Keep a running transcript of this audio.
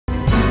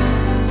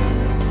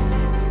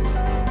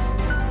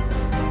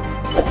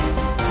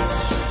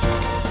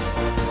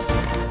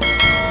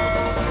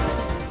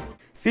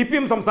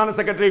CPM സംസ്ഥാന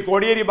secretary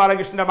Kodiyeri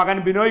ബാലകൃഷ്ണന്റെ മകൻ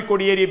ബിനോയ്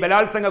കോടിയേരി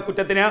ബലാത്സംഗ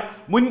കുറ്റത്തിന്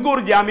മുൻകൂർ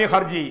ജാമ്യ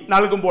ഹർജി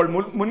നൽകുമ്പോൾ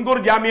മുൻകൂർ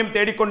ജാമ്യം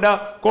തേടിക്കൊണ്ട്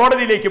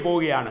കോടതിയിലേക്ക്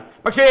പോവുകയാണ്.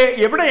 പക്ഷേ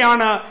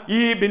എവിടെയാണ്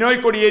ഈ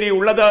ബിനോയ് കോടിയേരി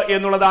ഉള്ളത്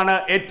എന്നുള്ളതാണ്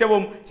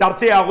ഏറ്റവും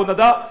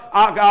ചർച്ചയാകുന്നത്.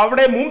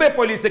 അവിടെ മുംബൈ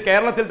പോലീസ്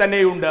കേരളത്തിൽ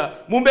തന്നെയുണ്ട്.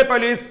 മുംബൈ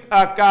പോലീസ്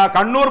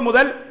കണ്ണൂർ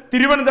മുതൽ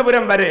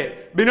തിരുവനന്തപുരം വരെ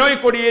ബിനോയ്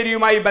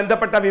കോടിയേരിയുമായി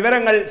ബന്ധപ്പെട്ട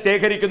വിവരങ്ങൾ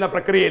ശേഖരിക്കുന്ന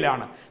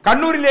പ്രക്രിയയിലാണ്.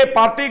 കണ്ണൂരിലെ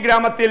പാർട്ടി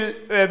ഗ്രാമത്തിൽ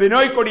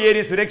ബിനോയ്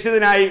കോടിയേരി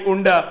സുരക്ഷിതനായി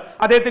ഉണ്ട്.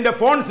 അദ്ദേഹത്തിന്റെ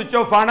ഫോൺ സ്വിച്ച്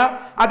ഓഫ് ആണ്.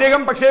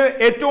 അദ്ദേഹം പക്ഷേ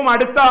ഏറ്റവും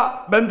അടുത്ത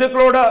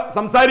ബന്ധുക്കളോട്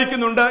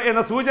സംസാരിക്കുന്നുണ്ട്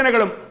എന്ന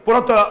സൂചനകളും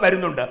പുറത്ത്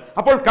വരുന്നുണ്ട്.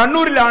 അപ്പോൾ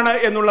കണ്ണൂരിലാണ്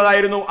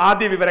എന്നുള്ളതായിരുന്നു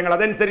ആദ്യ വിവരങ്ങൾ.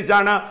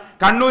 അതനുസരിച്ചാണ്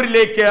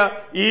കണ്ണൂരിലേക്ക്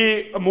ഈ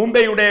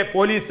മുംബൈയുടെ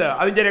പോലീസ്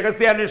അതിന്റെ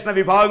രഹസ്യാന്വേഷണ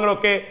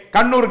വിഭാഗങ്ങളൊക്കെ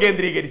കണ്ണൂർ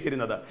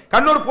കേന്ദ്രീകരിച്ചിരുന്നത്.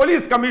 കണ്ണൂർ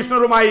പോലീസ്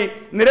കമ്മീഷണറുമായി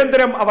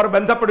നിരന്തരം അവർ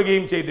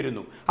ബന്ധപ്പെടുകയും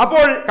ചെയ്തിരുന്നു.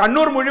 അപ്പോൾ കണ്ണൂർ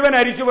മുഴുവൻ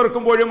അരിച്ചു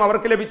വെറുക്കുമ്പോഴും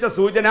അവർക്ക് ലഭിച്ച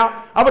സൂചന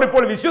അവർ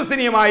ഇപ്പോൾ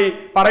വിശ്വസനീയമായി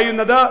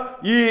പറയുന്നത്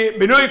ഈ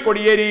ബിനോയ്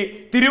കോടിയേരി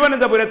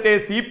തിരുവനന്തപുരത്തെ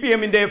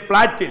CPMന്റെ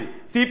ഫ്ളാറ്റിൽ,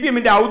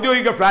 CPMന്റെ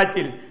ഔദ്യോഗിക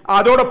ഫ്ളാറ്റിൽ,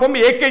 അതോടൊപ്പം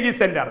AKG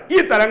സെന്റർ, ഈ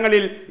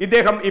തലങ്ങളിൽ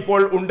ഇദ്ദേഹം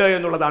ഇപ്പോൾ ഉണ്ട്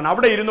എന്നുള്ളതാണ്.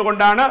 അവിടെ ഇരുന്നു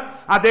കൊണ്ടാണ്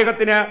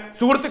അദ്ദേഹത്തിന്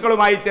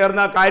സുഹൃത്തുക്കളുമായി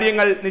ചേർന്ന്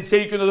കാര്യങ്ങൾ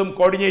നിശ്ചയിക്കുന്നതും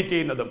കോർഡിനേറ്റ്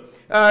ചെയ്യുന്നതും.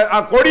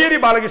 കോടിയേരി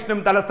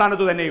ബാലകൃഷ്ണനും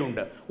തലസ്ഥാനത്ത്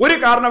തന്നെയുണ്ട്. ഒരു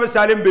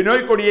കാരണവശാലും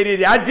ബിനോയ് കോടിയേരി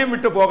രാജ്യം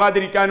വിട്ടു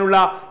പോകാതിരിക്കാനുള്ള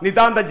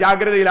നിതാന്ത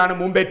ജാഗ്രതയിലാണ്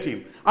മുംബൈ ടീം.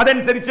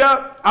 അതനുസരിച്ച്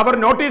അവർ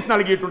നോട്ടീസ്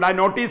നൽകിയിട്ടുണ്ട്. ആ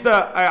നോട്ടീസ്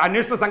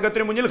അന്വേഷണ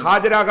സംഘത്തിന് മുന്നിൽ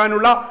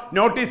ഹാജരാകാനുള്ള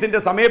നോട്ടീസിന്റെ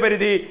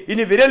സമയപരിധി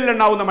ഇനി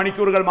വിരലിലെണ്ണാവുന്ന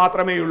മണിക്കൂറുകൾ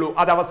മാത്രമേ ഉള്ളൂ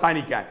അത്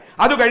അവസാനിക്കാൻ.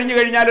 അത് കഴിഞ്ഞു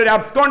കഴിഞ്ഞാൽ ഒരു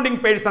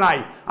അബ്സ്കോണ്ടിങ്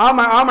പേഴ്സണായി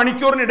ആ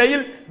മണിക്കൂറിനിടയിൽ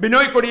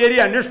ബിനോയ് കോടിയേരി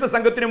അന്വേഷണ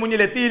സംഘത്തിന്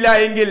മുന്നിൽ എത്തിയില്ല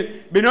എങ്കിൽ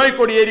ബിനോയ്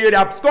കോടിയേരി ഒരു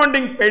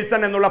അബ്സ്കോണ്ടിങ്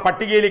പേഴ്സൺ എന്നുള്ള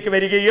പട്ടികയിലേക്ക്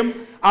വരികയും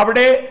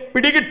അവിടെ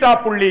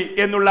പിടികിട്ടാപ്പുള്ളി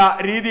എന്നുള്ള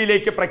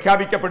രീതിയിലേക്ക്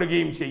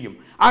പ്രഖ്യാപിക്കപ്പെടുകയും ചെയ്യും.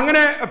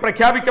 അങ്ങനെ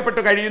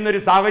പ്രഖ്യാപിക്കപ്പെട്ട് കഴിയുന്ന ഒരു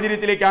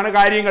സാഹചര്യത്തിലേക്കാണ്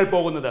കാര്യങ്ങൾ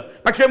പോകുന്നത്.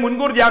 പക്ഷേ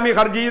മുൻകൂർ ജാമ്യ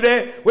ഹർജിയുടെ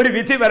ഒരു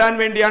വിധി വരാൻ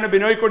വേണ്ടിയാണ്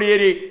ബിനോയ്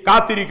കോടിയേരി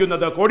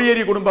കാത്തിരിക്കുന്നത്,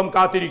 കോടിയേരി കുടുംബം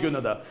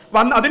കാത്തിരിക്കുന്നത്.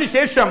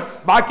 അതിനുശേഷം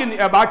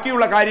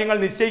ബാക്കിയുള്ള കാര്യങ്ങൾ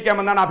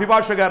നിശ്ചയിക്കാമെന്നാണ്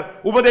അഭിഭാഷകർ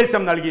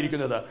ഉപദേശം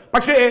നൽകിയിരിക്കുന്നത്.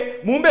 പക്ഷേ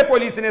മുംബൈ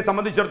പോലീസിനെ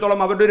സംബന്ധിച്ചിടത്തോളം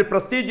അവരുടെ ഒരു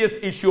പ്രസ്റ്റീജിയസ്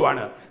ഇഷ്യൂ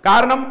ആണ്.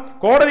 കാരണം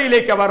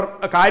കോടതിയിലേക്ക് അവർ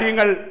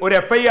കാര്യങ്ങൾ ഒരു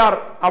FIR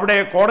അവിടെ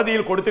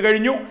കോടതിയിൽ കൊടുത്തു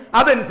കഴിഞ്ഞു.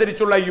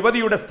 അതനുസരിച്ചുള്ള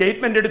യുവതിയുടെ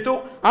സ്റ്റേറ്റ്മെന്റ് എടുത്തു.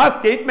 ആ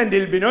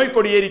സ്റ്റേറ്റ്മെന്റിൽ ബിനോയ്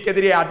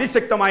കോടിയേരിക്കെതിരെ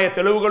അതിശക്തമായ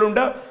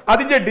തെളിവുകളുണ്ട്.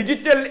 അതിന്റെ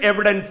digital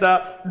evidence,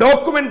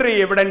 documentary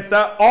evidence,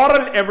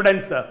 oral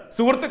evidence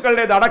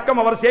സുഹൃത്തുക്കളുടേത് അടക്കം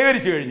അവർ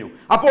ശേഖരിച്ചു കഴിഞ്ഞു.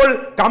 അപ്പോൾ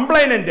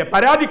കംപ്ലൈനന്റ്,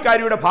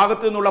 പരാതിക്കാരിയുടെ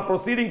ഭാഗത്തു നിന്നുള്ള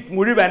പ്രൊസീഡിംഗ്സ്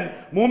മുഴുവൻ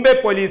മുംബൈ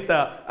പോലീസ്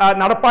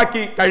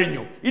നടപ്പാക്കി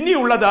കഴിഞ്ഞു.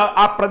 ഇനിയുള്ളത്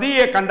ആ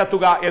പ്രതിയെ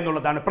കണ്ടെത്തുക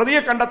എന്നുള്ളതാണ്.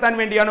 പ്രതിയെ കണ്ടെത്താൻ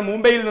വേണ്ടിയാണ്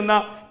മുംബൈയിൽ നിന്ന്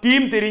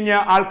ടീം തിരിഞ്ഞ്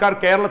ആൾക്കാർ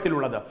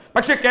കേരളത്തിലുള്ളത്.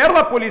 പക്ഷേ കേരള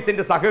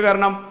പോലീസിന്റെ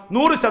സഹകരണം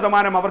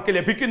 100% അവർക്ക്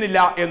ലഭിക്കുന്നില്ല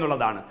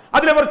എന്നുള്ളതാണ്.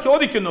 അതിലവർ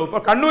ചോദിക്കുന്നു.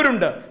 ഇപ്പോൾ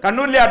കണ്ണൂരുണ്ട്,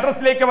 കണ്ണൂരിലെ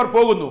അഡ്രസ്സിലേക്ക് അവർ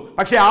പോകുന്നു.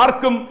 പക്ഷേ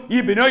ആർക്കും ഈ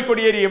ബിനോയ്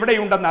കോടിയേരി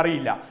എവിടെയുണ്ടെന്ന്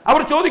അറിയില്ല.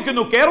 അവർ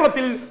ചോദിക്കുന്നു,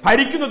 കേരളത്തിൽ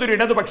ഭരിക്കുന്നത് ഒരു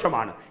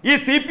ഇടതുപക്ഷമാണ്, ഈ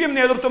CPM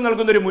നേതൃത്വം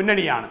നൽകുന്ന ഒരു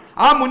മുന്നണിയാണ്,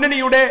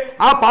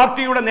 ആ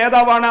പാർട്ടിയുടെ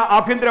നേതാവാണ്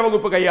ആഭ്യന്തര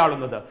വകുപ്പ്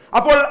കൈയാളുന്നത്.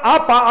 അപ്പോൾ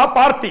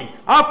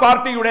ആ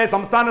പാർട്ടിയുടെ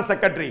സംസ്ഥാന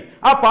സെക്രട്ടറി,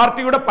 ആ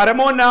പാർട്ടിയുടെ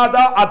പരമോന്നത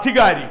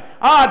അധികാരി,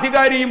 ആ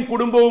അധികാരിയും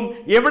കുടുംബവും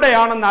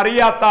എവിടെയാണെന്ന്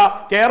അറിയാത്ത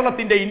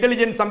കേരളത്തിന്റെ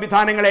ഇന്റലിജൻസ്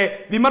സംവിധാനങ്ങളെ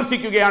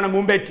വിമർശിക്കുകയാണ്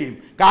മുംബൈ ടീം.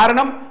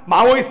 കാരണം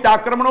മാവോയിസ്റ്റ്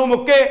ആക്രമണവും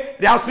ഒക്കെ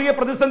രാഷ്ട്രീയ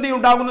പ്രതിസന്ധി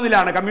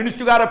ഉണ്ടാകുന്നതിലാണ്.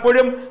 കമ്മ്യൂണിസ്റ്റുകാർ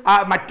എപ്പോഴും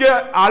മറ്റ്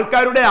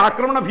ആൾക്കാരുടെ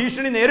ആക്രമണ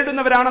ഭീഷണി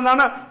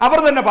നേരിടുന്നവരാണെന്നാണ് അവർ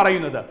തന്നെ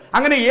പറയുന്നത്.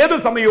 അങ്ങനെ ഏതു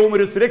സമയവും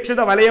ഒരു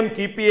സുരക്ഷിത വലയം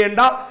കീപ്പ് ചെയ്യേണ്ട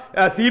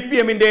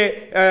CPMന്റെ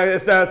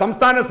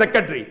സംസ്ഥാന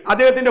സെക്രട്ടറി,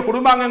 അദ്ദേഹത്തിന്റെ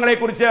കുടുംബാംഗങ്ങളെ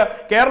കുറിച്ച്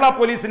കേരള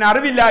പോലീസിന്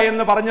അറിവില്ല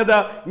എന്ന് പറഞ്ഞത്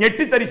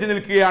ഞെട്ടിത്തരിച്ചു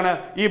നിൽക്കുകയാണ്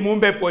ഈ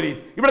മുംബൈ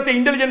പോലീസ്. ഇവിടുത്തെ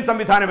ഇന്റലിജൻസ്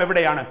സംവിധാനം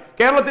എവിടെയാണ്?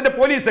 കേരളത്തിന്റെ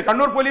പോലീസ്,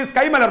 കണ്ണൂർ പോലീസ്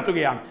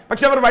കൈമലർത്തുകയാണ്.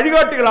 പക്ഷെ അവർ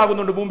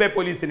വഴികാട്ടികളാകുന്നുണ്ട് മുംബൈ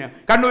പോലീസിന്.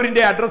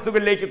 കണ്ണൂരിന്റെ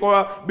അഡ്രസ്സുകളിലേക്ക്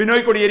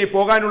ബിനോയ് കോടിയേരി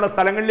പോകാനുള്ള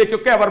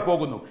സ്ഥലങ്ങളിലേക്കൊക്കെ അവർ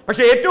പോകുന്നു.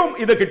 പക്ഷേ ഏറ്റവും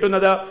ഇത്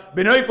കിട്ടുന്നത്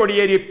ബിനോയ്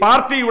കോടിയേരി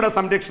പാർട്ടിയുടെ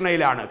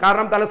സംരക്ഷണയിലാണ്.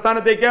 കാരണം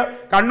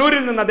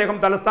കണ്ണൂരിൽ നിന്ന് അദ്ദേഹം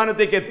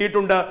തലസ്ഥാനത്തേക്ക്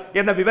എത്തിയിട്ടുണ്ട്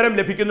എന്ന വിവരം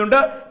ലഭിക്കുന്നുണ്ട്.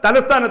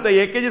 തലസ്ഥാനത്ത്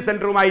AKG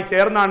സെന്ററുമായി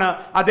ചേർന്നാണ്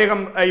അദ്ദേഹം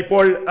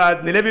ഇപ്പോൾ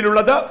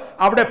നിലവിലുള്ളത്.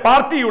 അവിടെ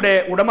പാർട്ടിയുടെ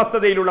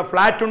ഉടമസ്ഥതയിലുള്ള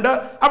ഫ്ളാറ്റ് ഉണ്ട്.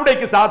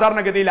 അവിടേക്ക്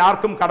സാധാരണഗതിയിൽ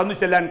ആർക്കും കടന്നു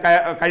ചെല്ലാൻ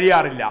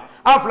കഴിയാറില്ല.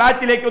 ആ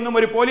ഫ്ളാറ്റിലേക്കൊന്നും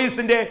ഒരു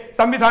പോലീസിന്റെ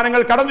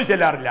സംവിധാനങ്ങൾ കടന്നു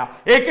ചെല്ലാറില്ല.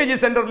 AKG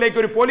സെന്ററിലേക്ക്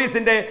ഒരു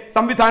പോലീസിന്റെ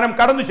സംവിധാനം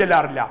കടന്നു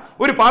ചെല്ലാറില്ല.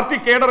 ഒരു പാർട്ടി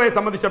കേഡറെ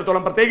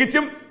സംബന്ധിച്ചിടത്തോളം,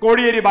 പ്രത്യേകിച്ചും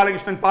കോടിയേരി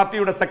ബാലകൃഷ്ണൻ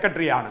പാർട്ടിയുടെ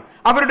സെക്രട്ടറിയാണ്,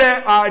 അവരുടെ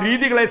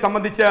രീതികളെ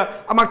സംബന്ധിച്ച്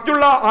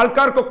മറ്റുള്ള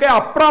ആൾക്കാർക്കൊക്കെ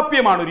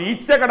അപ്രാപ്യമാണ്. ഒരു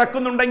ഈച്ച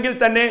കിടക്കുന്നുണ്ടെങ്കിൽ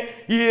തന്നെ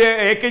ഈ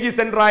AKG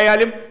സെന്റർ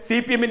ആയാലും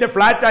CPMന്റെ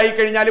ഫ്ളാറ്റ് ആയി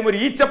കഴിഞ്ഞാലും ഒരു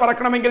ഈച്ച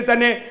പറക്കണമെങ്കിൽ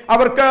തന്നെ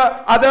അവർക്ക്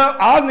അത്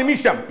ആ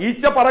നിമിഷം,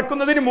 ഈച്ച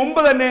പറക്കുന്നതിന്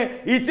മുമ്പ് തന്നെ,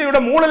 ഈച്ചയുടെ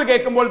മൂളൽ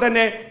കേൾക്കുമ്പോൾ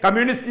തന്നെ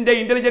കമ്മ്യൂണിസ്റ്റിന്റെ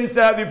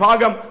ഇന്റലിജൻസ്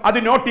വിഭാഗം അത്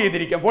നോട്ട്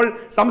ചെയ്തിരിക്കും. അപ്പോൾ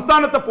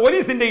സംസ്ഥാനത്തെ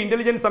പോലീസിന്റെ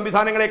ഇന്റലിജൻസ്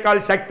സംവിധാനങ്ങളെക്കാൾ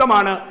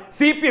ശക്തമാണ്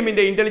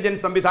CPMന്റെ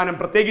ഇന്റലിജൻസ് സംവിധാനം,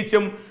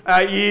 പ്രത്യേകിച്ചും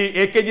ഈ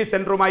AKG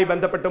സെന്ററുമായി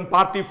ബന്ധപ്പെട്ടും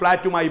പാർട്ടി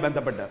ഫ്ളാറ്റുമായി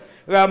ബന്ധപ്പെട്ട്.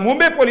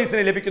 മുംബൈ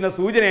പോലീസിന് ലഭിക്കുന്ന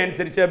സൂചന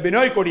അനുസരിച്ച്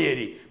ബിനോയ്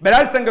കോടിയേരി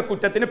ബലാത്സംഗ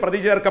കുറ്റത്തിന് പ്രതി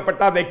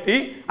ചേർക്കപ്പെട്ട വ്യക്തി,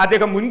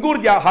 അദ്ദേഹം മുൻകൂർ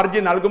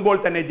ഹർജി നൽകുമ്പോൾ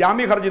തന്നെ,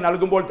 ജാമ്യ ഹർജി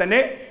നൽകുമ്പോൾ തന്നെ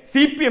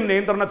CPM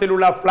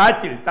നിയന്ത്രണത്തിലുള്ള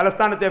ഫ്ളാറ്റിൽ,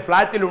 തലസ്ഥാനത്തെ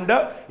ഫ്ളാറ്റിലുണ്ട്.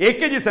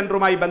 AKG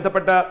സെന്ററുമായി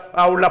ബന്ധപ്പെട്ട്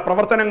ഉള്ള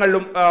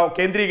പ്രവർത്തനങ്ങളിലും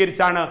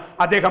കേന്ദ്രീകരിച്ചാണ്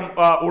അദ്ദേഹം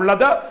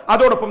ഉള്ളത്.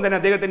 അതോടൊപ്പം തന്നെ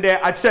അദ്ദേഹത്തിന്റെ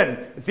അച്ഛൻ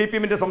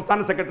CPMന്റെ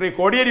സംസ്ഥാന സെക്രട്ടറി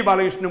കോടിയേരി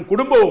ബാലകൃഷ്ണനും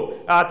കുടുംബവും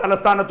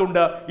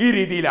തലസ്ഥാനത്തുണ്ട്. ഈ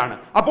രീതിയിലാണ്.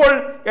 അപ്പോൾ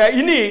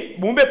ഇനി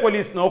മുംബൈ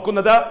പോലീസ്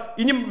നോക്കുന്നത്,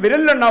 ഇനി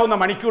വിരലിലെണ്ണാവുന്ന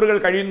മണിക്കൂറുകൾ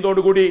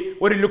കഴിയുന്നതോടുകൂടി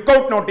ഒരു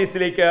ലുക്കൌട്ട്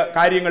നോട്ടീസിലേക്ക്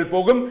കാര്യങ്ങൾ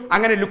പോകും.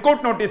 അങ്ങനെ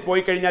ലുക്കൌട്ട് നോട്ടീസ്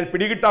പോയി കഴിഞ്ഞാൽ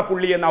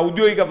പിടികിട്ടാപ്പുള്ളി എന്ന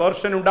ഔദ്യോഗിക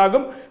വേർഷൻ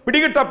ഉണ്ടാകും.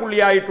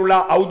 പിടികിട്ടാപ്പുള്ളിയായിട്ടുള്ള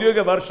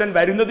ഔദ്യോഗിക വേർഷൻ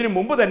വരുന്നതിന്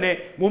മുമ്പ് തന്നെ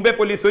മുംബൈ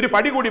പോലീസ് ഒരു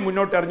പടി കൂടി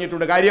മുന്നോട്ട്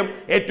എറിഞ്ഞിട്ടുണ്ട്. കാര്യം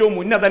ഏറ്റവും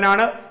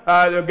ഉന്നതനാണ്,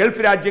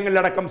 ഗൾഫ്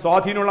രാജ്യങ്ങളിലടക്കം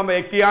സ്വാധീനമുള്ള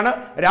വ്യക്തിയാണ്,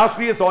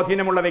 രാഷ്ട്രീയ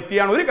സ്വാധീനമുള്ള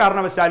വ്യക്തിയാണ്. ഒരു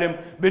കാരണവശാലും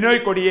ബിനോയ്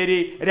കൊടിയേരി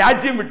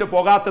രാജ്യം വിട്ടു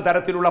പോകാത്ത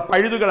തരത്തിലുള്ള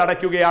പഴുതുകൾ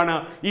അടയ്ക്കുകയാണ്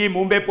ഈ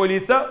മുംബൈ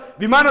പോലീസ്.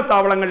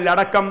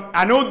 വിമാനത്താവളങ്ങളിലടക്കം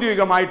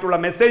അനൗദ്യോഗികമായിട്ടുള്ള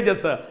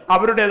മെസ്സേജസ്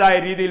അവരുടേതായ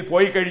രീതിയിൽ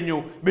പോയി കഴിഞ്ഞു.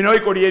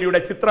 ബിനോയ്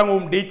കൊടിയേരിയുടെ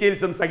ചിത്രവും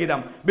ഡീറ്റെയിൽസും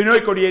സഹിതം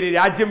ബിനോയ് കൊടിയേരി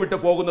രാജ്യം വിട്ടു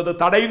പോകുന്നത്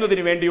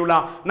തടയുന്നതിന് വേണ്ടിയുള്ള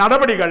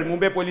നടപടികൾ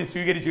മുംബൈ പോലീസ്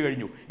സ്വീകരിച്ചു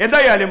കഴിഞ്ഞു.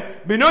 എന്തായാലും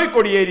ബിനോയ്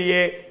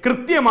കൊടിയേരിയെ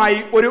കൃത്യമായി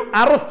ഒരു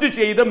അറസ്റ്റ്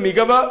ചെയ്ത്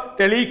മികവ്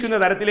തെളിയിക്കുന്ന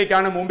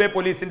തരത്തിലേക്കാണ് മുംബൈ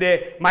പോലീസിന്റെ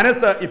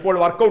മനസ്സ് ഇപ്പോൾ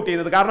വർക്കൗട്ട്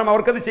ചെയ്യുന്നത്. കാരണം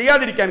അവർക്കത്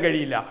ചെയ്യാതിരിക്കാൻ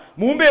കഴിയില്ല.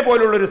 മുംബൈ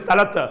പോലുള്ള ഒരു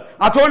സ്ഥലത്ത്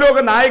അധോലോക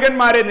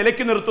നായകന്മാരെ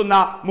നിലയ്ക്ക് നിർത്തുന്ന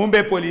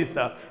മുംബൈ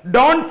പോലീസ്,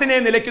 ഡോൺസിനെ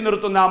നിലയ്ക്ക്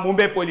നിർത്തുന്ന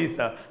മുംബൈ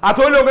പോലീസ്,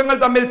 അധോലോകങ്ങൾ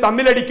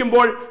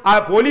തമ്മിലടിക്കുമ്പോൾ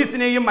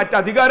പോലീസിനെയും മറ്റ്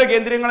അധികാര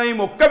കേന്ദ്രങ്ങളെയും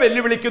ഒക്കെ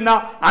വെല്ലുവിളിക്കുന്ന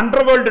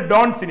അണ്ടർവേൾഡ്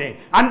ഡോൺസിനെ,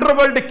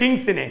 അണ്ടർവേൾഡ്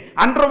കിങ്സിനെ,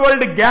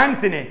 അണ്ടർവേൾഡ്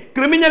ഗാങ്സിനെ,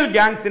 ക്രിമിനൽ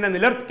ഗാങ്സിനെ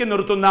നിലയ്ക്ക്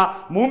നിർത്തുന്ന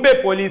മുംബൈ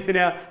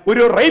പോലീസിന്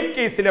ഒരു റേപ്പ്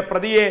കേസിലെ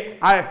പ്രതിയെ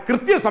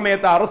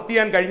കൃത്യസമയത്ത് അറസ്റ്റ്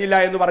ചെയ്യാൻ കഴിഞ്ഞില്ല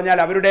എന്ന് പറഞ്ഞാൽ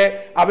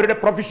അവരുടെ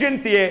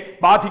പ്രൊഫഷ്യൻസിയെ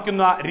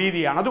ബാധിക്കുന്ന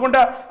രീതിയാണ്. അതുകൊണ്ട്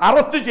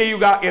അറസ്റ്റ്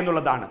ചെയ്യുക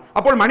എന്നുള്ളതാണ്.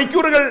 അപ്പോൾ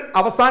മണിക്കൂറുകൾ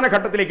അവസാന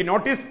ഘട്ടത്തിലേക്ക്,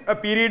 നോട്ടീസ്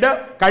പീരീഡ്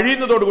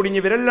കഴിയുന്നതോടുകൂടി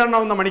ഇനി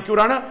വിരലിലെണ്ണാവുന്ന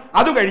മണിക്കൂറാണ്.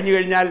 അത് കഴിഞ്ഞു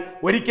കഴിഞ്ഞാൽ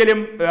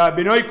ഒരിക്കലും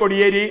ബിനോയ്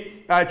കൊടിയേരി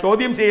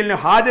ചോദ്യം ചെയ്യലിന്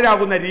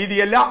ഹാജരാകുന്ന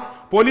രീതിയല്ല.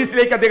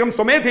 പോലീസിലേക്ക് അദ്ദേഹം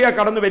സ്വമേധയാ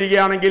കടന്നു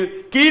വരികയാണെങ്കിൽ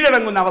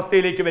കീഴടങ്ങുന്ന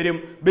അവസ്ഥയിലേക്ക് വരും.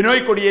 ബിനോയ്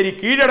കൊടിയേരി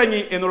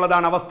കീഴടങ്ങി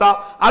എന്നുള്ളതാണ് അവസ്ഥ.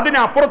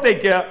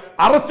 അതിനപ്പുറത്തേക്ക്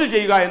അറസ്റ്റ്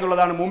ചെയ്യുക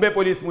എന്നുള്ളതാണ് മുംബൈ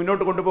പോലീസ്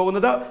മുന്നോട്ട്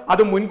കൊണ്ടുപോകുന്നത്.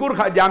 അത് മുൻകൂർ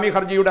ജാമ്യ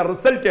ഹർജിയുടെ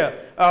റിസൾട്ട്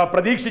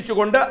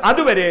പ്രതീക്ഷിച്ചുകൊണ്ട്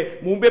അതുവരെ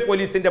മുംബൈ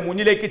പോലീസിന്റെ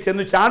മുന്നിലേക്ക്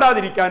ചെന്ന്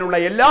ചാടാതിരിക്കാനുള്ള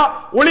എല്ലാ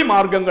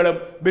ഒളിമാർഗങ്ങളും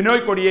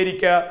ബിനോയ്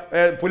കൊടിയേരിക്ക്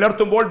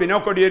പുലർത്തുമ്പോൾ,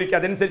 ബിനോയ് കൊടിയേരിക്ക്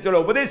അതനുസരിച്ചുള്ള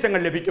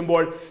ഉപദേശങ്ങൾ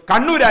ലഭിക്കുമ്പോൾ,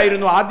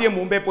 കണ്ണൂരായിരുന്നു ആദ്യം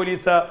മുംബൈ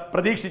പോലീസ്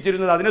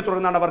പ്രതീക്ഷിച്ചിരുന്നത്. അതിനെ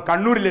തുടർന്നാണ് അവർ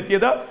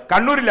കണ്ണൂരിലെത്തിയത്.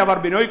 കണ്ണൂരിൽ അവർ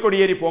ബിനോയ്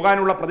കൊടിയേരി പോകാനുള്ള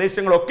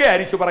പ്രദേശങ്ങളൊക്കെ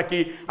അരിച്ചുപറക്കി.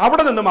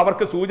 അവിടെ നിന്നും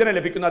അവർക്ക് സൂചന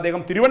ലഭിക്കുന്നു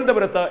അദ്ദേഹം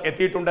തിരുവനന്തപുരത്ത്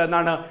എത്തിയിട്ടുണ്ട്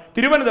എന്നാണ്.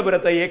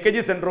 തിരുവനന്തപുരത്ത് AKG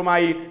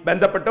സെന്ററുമായി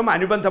ബന്ധപ്പെട്ടും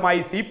അനുബന്ധമായി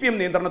CPM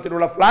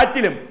നിയന്ത്രണത്തിലുള്ള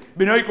ഫ്ളാറ്റിലും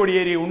ബിനോയ്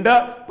കൊടിയേരി ഉണ്ട്.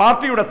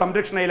 പാർട്ടിയുടെ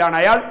സംരക്ഷണയിലാണ്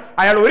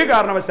അയാൾ ഒരു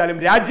കാരണവശാലും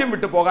രാജ്യം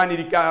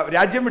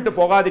വിട്ടു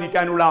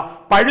പോകാതിരിക്കാനുള്ള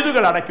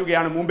പഴുതുകൾ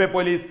അടയ്ക്കുകയാണ് മുംബൈ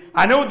പോലീസ്.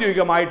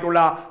 അനൗദ്യോഗികമായിട്ടുള്ള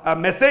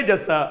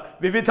മെസ്സേജസ്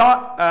വിവിധ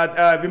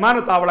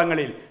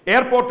വിമാനത്താവളങ്ങളിൽ,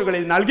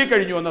 എയർപോർട്ടുകളിൽ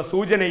നൽകിക്കഴിഞ്ഞു എന്ന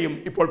സൂചനയും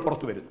ഇപ്പോൾ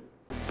പുറത്തു വരുന്നു.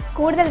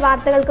 കൂടുതൽ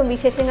വാർത്തകൾക്കും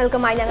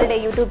വിശേഷങ്ങൾക്കുമായി ഞങ്ങളുടെ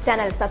യൂട്യൂബ്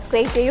ചാനൽ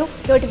സബ്സ്ക്രൈബ് ചെയ്യൂ.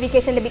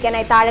 നോട്ടിഫിക്കേഷൻ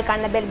ലഭിക്കാനായി താഴെ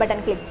കാണുന്ന ബെൽ ബട്ടൺ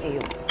ക്ലിക്ക്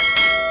ചെയ്യൂ.